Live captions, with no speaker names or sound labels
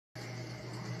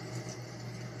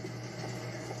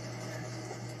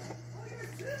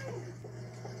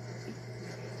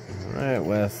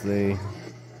Wesley.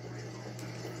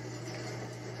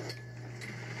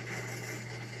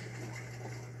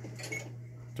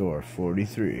 Door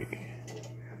 43.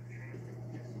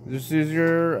 Just use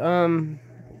your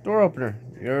door opener.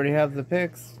 You already have the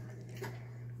picks.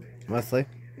 Wesley.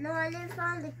 No, I didn't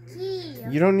find the key.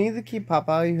 You don't need the key,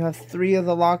 Papa. You have 3 of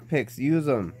the lock picks. Use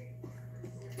them.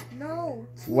 No.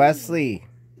 Key. Wesley.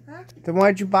 Huh? Then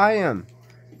why'd you buy them?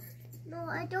 No,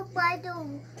 I don't buy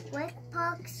the red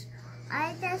box.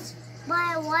 I just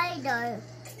buy a lighter.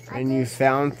 And you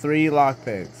found 3 lock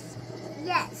picks.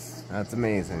 Yes. That's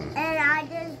amazing. And I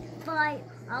just buy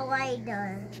a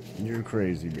lighter. You're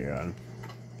crazy, man.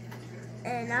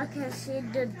 And I can see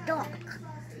the dark.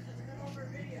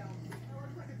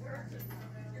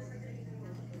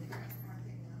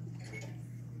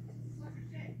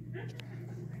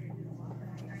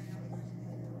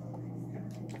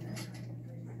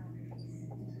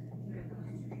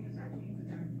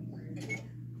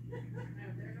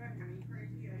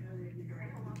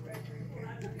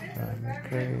 I'm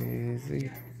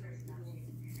crazy.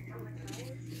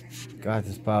 Got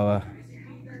this, Papa.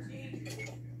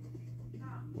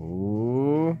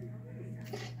 Ooh.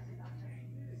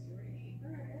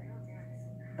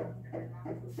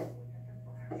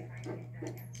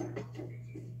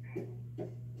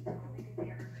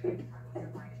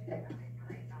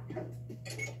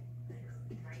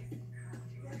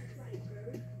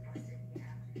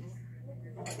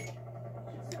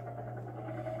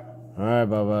 Alright,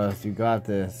 Bubba, you got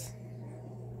this.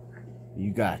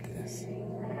 You got this.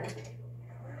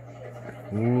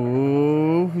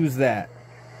 Ooh, who's that?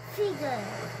 Figure.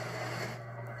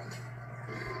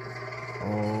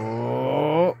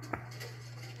 Oh.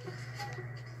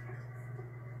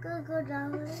 Go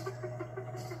down.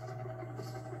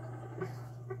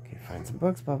 Okay, find some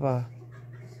books, Bubba.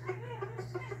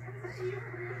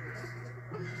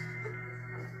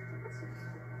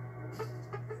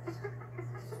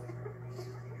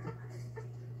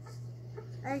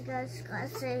 I just gotta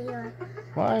say here.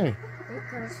 Why?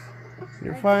 Because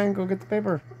You're fine. Go get the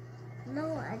paper.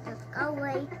 no, I just gotta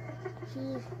wait.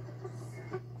 He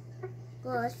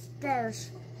goes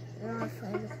upstairs. And I'll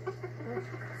find it.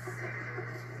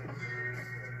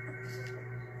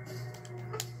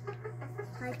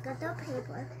 I got the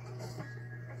paper.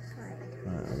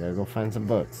 Alright, I gotta go find some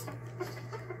books.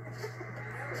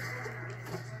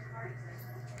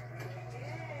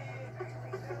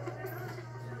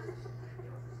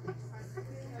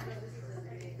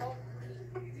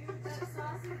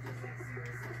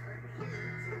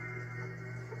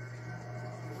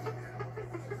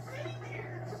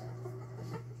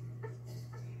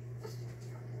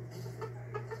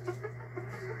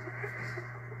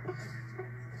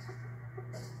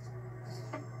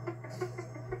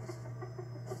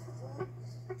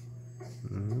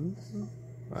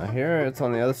 I hear it. It's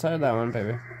on the other side of that one,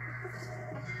 baby.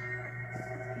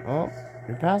 Oh,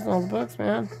 you're passing all the books,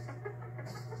 man.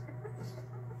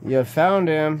 You found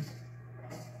him.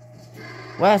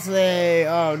 Wesley!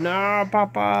 Oh, no,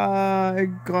 Papa! I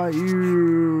got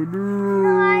you!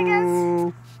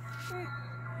 No!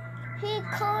 He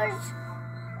calls.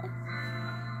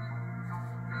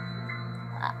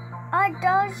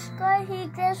 He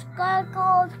just gotta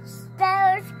go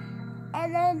upstairs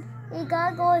and then he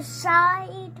gotta go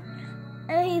inside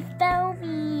and he found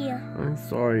me. I'm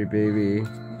sorry, baby.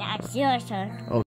 That's your turn. Okay.